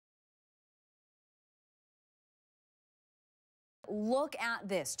Look at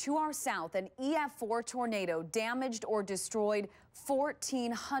this. To our south, an EF4 tornado damaged or destroyed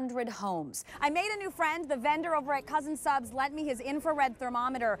 1,400 homes. I made a new friend. The vendor over at Cousin Subs lent me his infrared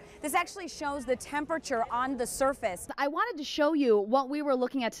thermometer. This actually shows the temperature on the surface. I wanted to show you what we were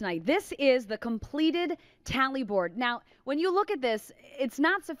looking at tonight. This is the completed tally board. Now, when you look at this, it's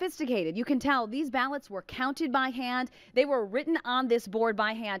not sophisticated. You can tell these ballots were counted by hand. They were written on this board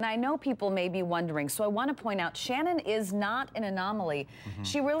by hand. And I know people may be wondering, so I want to point out Shannon is not an anomaly.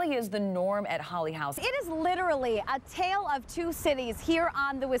 She really is the norm at Holly House. It is literally a tale of two cities here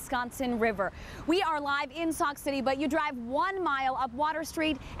on the Wisconsin River. We are live in Sauk City, but you drive 1 mile up Water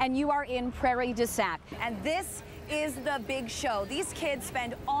Street and you are in Prairie du Sac. And this is the big show. These kids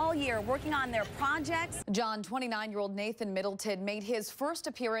spend all year working on their projects. John, 29-year-old Nathan Middleton made his first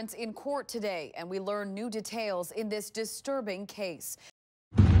appearance in court today, and we learn new details in this disturbing case.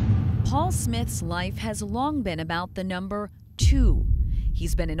 Paul Smith's life has long been about the number 2.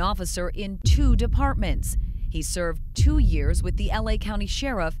 He's been an officer in 2 departments. He served 2 years with the LA County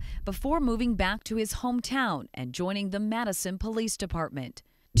Sheriff before moving back to his hometown and joining the Madison Police Department.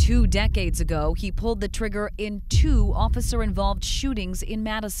 2 decades ago, he pulled the trigger in 2 officer-involved shootings in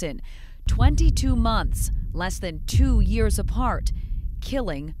Madison. 22 months, less than 2 years apart,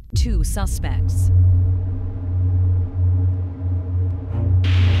 killing 2 suspects.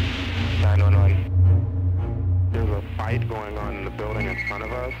 911. There's a fight going on in the building in front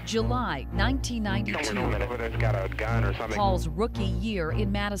of us. July 1992. Someone over there's got a gun or something. Paul's rookie year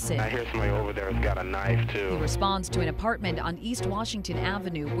in Madison. I hear somebody over there has got a knife too. He responds to an apartment on East Washington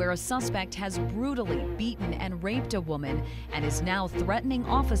Avenue where a suspect has brutally beaten and raped a woman and is now threatening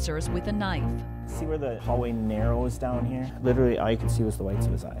officers with a knife. See where the hallway narrows down here? Literally all you could see was the whites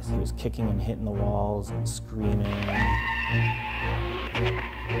of his eyes. He was kicking and hitting the walls and screaming.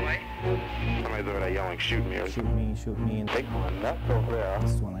 Somebody's over there yelling, shoot me. Shoot me, shoot me. And Take one, that's over there.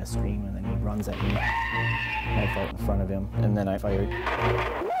 this is when I scream, and then he runs at me. Knife out in front of him, and then I fired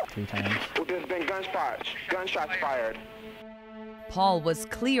 3 times. There's been gunshots fired. Paul was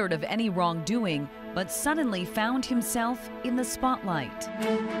cleared of any wrongdoing, but suddenly found himself in the spotlight.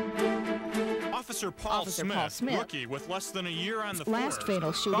 Officer Paul Smith, rookie with less than a year on the force. Last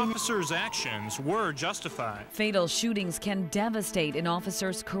fatal shooting. Officer's actions were justified. Fatal shootings can devastate an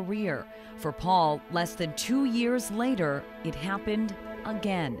officer's career. For Paul, less than 2 years later, it happened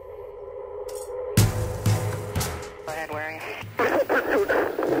again. Go ahead, wearing.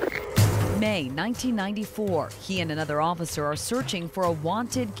 May 1994, he and another officer are searching for a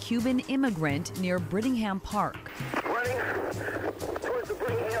wanted Cuban immigrant near Brittingham Park. Running towards the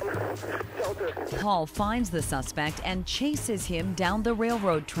Brittingham shelter. Paul finds the suspect and chases him down the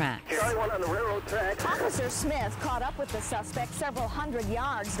railroad tracks. Charlie one on the railroad track. Officer Smith caught up with the suspect several hundred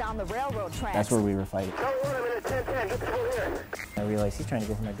yards down the railroad tracks. That's where we were fighting. Charlie one, I'm in a 10-10, get over here. I realized he's trying to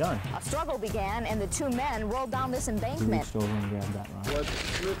go for my gun. A struggle began, and the 2 men rolled down this He embankment. reached over and grabbed that rock. What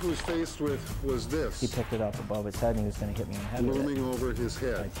Smith was faced with was this, He picked it up above his head, and he was going to hit me in the head with looming it. over his I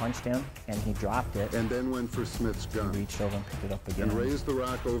head, punched him, and he dropped it. and then went for Smith's He gun. reached over and picked it up He again. raised the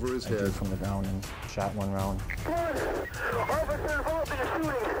rock over his I drew head. from the ground and shot 1 round. Come on, officer involved in the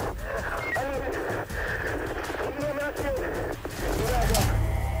shooting. I need EMS.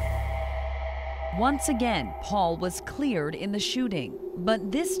 Once again, Paul was cleared in the shooting.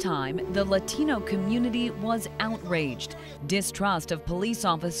 But this time, the Latino community was outraged. Distrust of police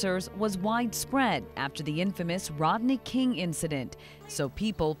officers was widespread after the infamous Rodney King incident. So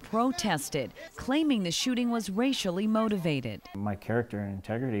people protested, claiming the shooting was racially motivated. My character and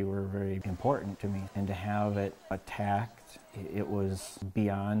integrity were very important to me, and to have it attacked, it was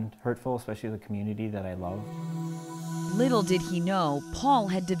beyond hurtful, especially the community that I love. Little did he know, Paul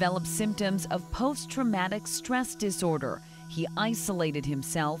had developed symptoms of post-traumatic stress disorder. He isolated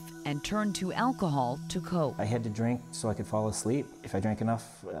himself and turned to alcohol to cope. I had to drink so I could fall asleep. If I drank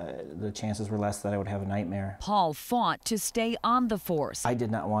enough, the chances were less that I would have a nightmare. Paul fought to stay on the force. I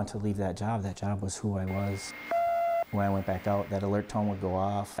did not want to leave that job. That job was who I was. When I went back out, that alert tone would go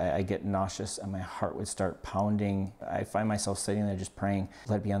off. I get nauseous and my heart would start pounding. I find myself sitting there just praying,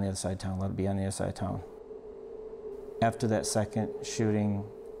 let it be on the other side of town, let it be on the other side of town. After that second shooting,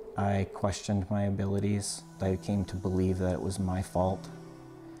 I questioned my abilities. I came to believe that it was my fault,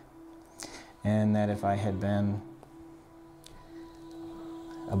 and that if I had been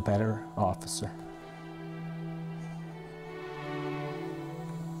a better officer,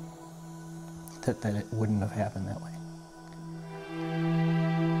 that it wouldn't have happened that way.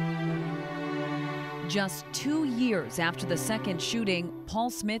 Just 2 years after the second shooting, Paul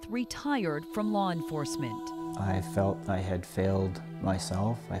Smith retired from law enforcement. I felt I had failed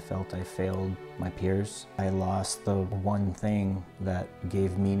myself. I felt I failed my peers. I lost the one thing that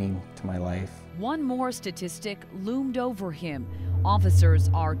gave meaning to my life. One more statistic loomed over him. Officers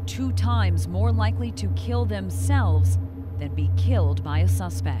are 2 times more likely to kill themselves than be killed by a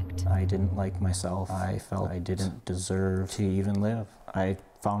suspect. I didn't like myself. I felt I didn't deserve to even live. I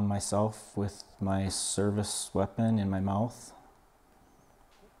found myself with my service weapon in my mouth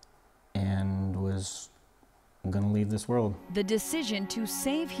and was gonna leave this world. The decision to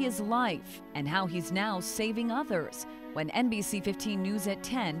save his life and how he's now saving others when NBC 15 News at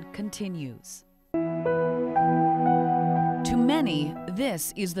 10 continues. To many,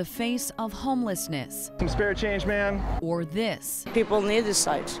 this is the face of homelessness. Some spirit change, man. Or this. People need the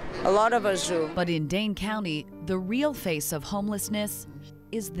sites. A lot of us do. But in Dane County, the real face of homelessness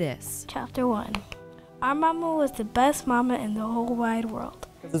is this. Chapter 1. Our mama was the best mama in the whole wide world.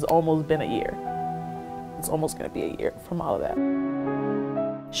 It's almost been a year. It's almost going to be a year from all of that.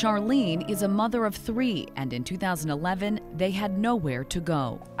 Charlene is a mother of 3, and in 2011, they had nowhere to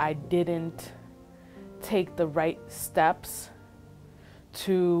go. I didn't take the right steps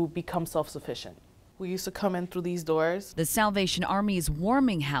to become self-sufficient. We used to come in through these doors. The Salvation Army's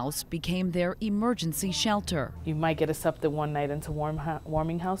warming house became their emergency shelter. You might get accepted one night into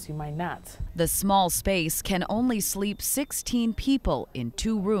warming house, you might not. The small space can only sleep 16 people in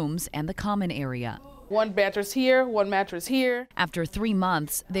 2 rooms and the common area. 1 mattress here, 1 mattress here. After 3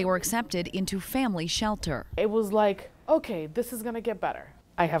 months, they were accepted into family shelter. It was like, okay, this is gonna get better.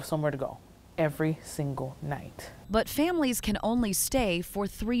 I have somewhere to go every single night. But families can only stay for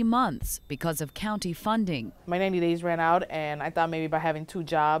 3 months because of county funding. My 90 days ran out, and I thought maybe by having 2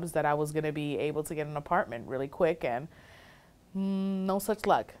 jobs that I was gonna be able to get an apartment really quick, and no such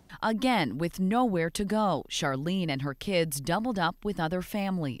luck. Again, with nowhere to go, Charlene and her kids doubled up with other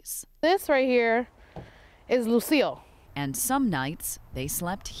families. This right here is Lucille. And some nights, they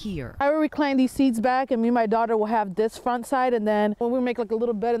slept here. I will recline these seats back, and me and my daughter will have this front side, and then we make like a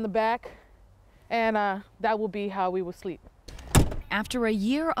little bed in the back, and that will be how we will sleep. After a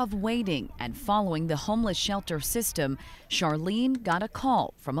year of waiting and following the homeless shelter system, Charlene got a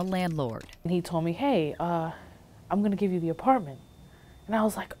call from a landlord. And he told me, hey, I'm gonna give you the apartment. And I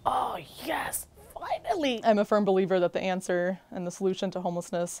was like, oh yes, finally. I'm a firm believer that the answer and the solution to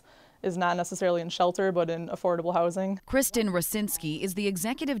homelessness is not necessarily in shelter, but in affordable housing. Kristen Rasinski is the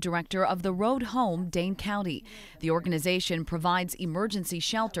executive director of the Road Home Dane County. The organization provides emergency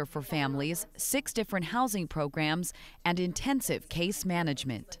shelter for families, 6 different housing programs, and intensive case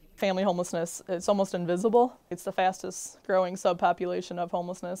management. Family homelessness, it's almost invisible. It's the fastest growing subpopulation of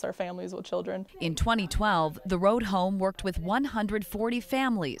homelessness, are families with children. In 2012, the Road Home worked with 140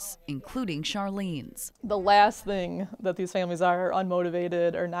 families, including Charlene's. The last thing that these families are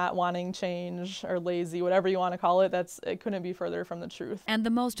unmotivated or not wanting change or lazy, whatever you want to call it, it couldn't be further from the truth. And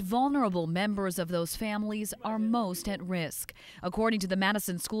the most vulnerable members of those families are most at risk. According to the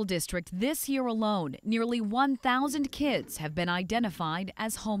Madison School District, this year alone, nearly 1,000 kids have been identified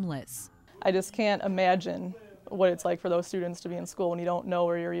as homeless. I just can't imagine what it's like for those students to be in school when you don't know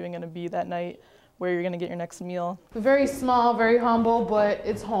where you're even going to be that night, where you're going to get your next meal. Very small, very humble, but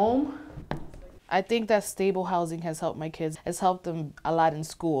it's home. I think that stable housing has helped my kids. It's helped them a lot in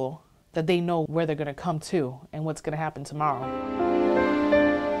school, that they know where they're going to come to and what's going to happen tomorrow.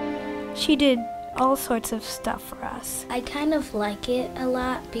 She did all sorts of stuff for us. I kind of like it a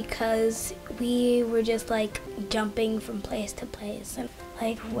lot because we were just like jumping from place to place and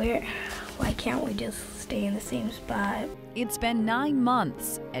like why can't we just stay in the same spot? It's been 9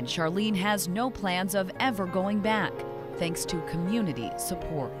 months and Charlene has no plans of ever going back, thanks to community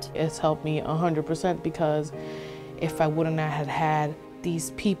support. It's helped me 100% because if I wouldn't have had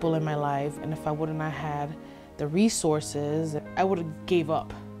these people in my life and if I wouldn't have had the resources, I would have gave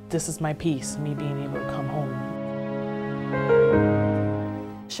up. This is my peace, me being able to come home.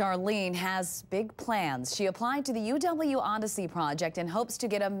 Charlene has big plans. She applied to the UW Odyssey Project and hopes to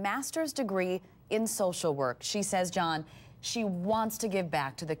get a master's degree in social work. She says, John, she wants to give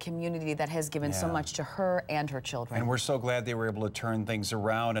back to the community that has given so much to her and her children. And we're so glad they were able to turn things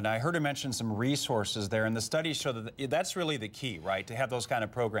around. And I heard her mention some resources there, and the studies show that that's really the key, right? To have those kind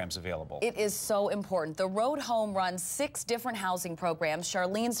of programs available. It is so important. The Road Home runs 6 different housing programs.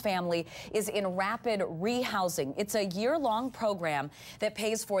 Charlene's family is in rapid rehousing. It's a year-long program that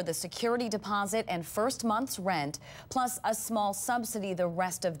pays for the security deposit and first month's rent, plus a small subsidy the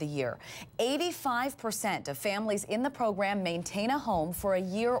rest of the year. 85% of families in the program maintain a home for a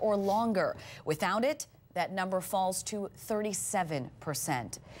year or longer. Without it, that number falls to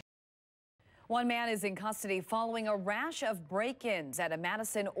 37%. One man is in custody following a rash of break-ins at a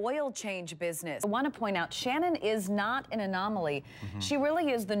Madison oil change business. I want to point out Shannon is not an anomaly. She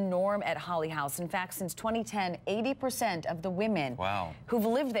really is the norm at Holly House. In fact, since 2010, 80% of the women who've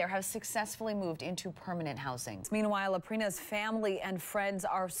lived there have successfully moved into permanent housing. Meanwhile, Aprina's family and friends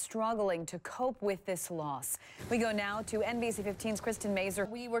are struggling to cope with this loss. We go now to NBC 15's Kristen Mazer.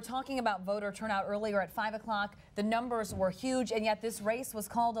 We were talking about voter turnout earlier at 5 o'clock. The numbers were huge, and yet this race was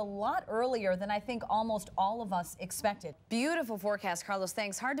called a lot earlier than I think almost all of us expected. Beautiful forecast, Carlos.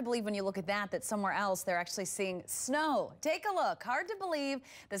 Thanks. Hard to believe when you look at that somewhere else they're actually seeing snow. Take a look. Hard to believe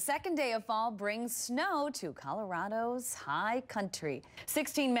the second day of fall brings snow to Colorado's high country.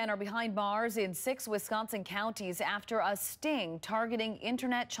 16 men are behind bars in 6 Wisconsin counties after a sting targeting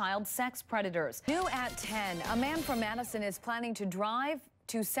internet child sex predators. New at 10, a man from Madison is planning to drive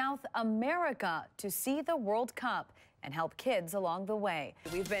to South America to see the World Cup and help kids along the way.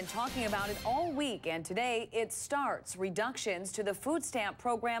 We've been talking about it all week, and today it starts. Reductions to the food stamp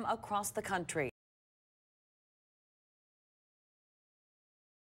program across the country.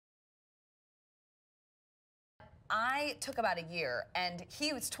 I took about a year, and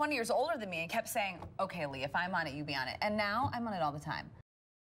he was 20 years older than me and kept saying, okay, Leigh, if I'm on it, you be on it. And now I'm on it all the time.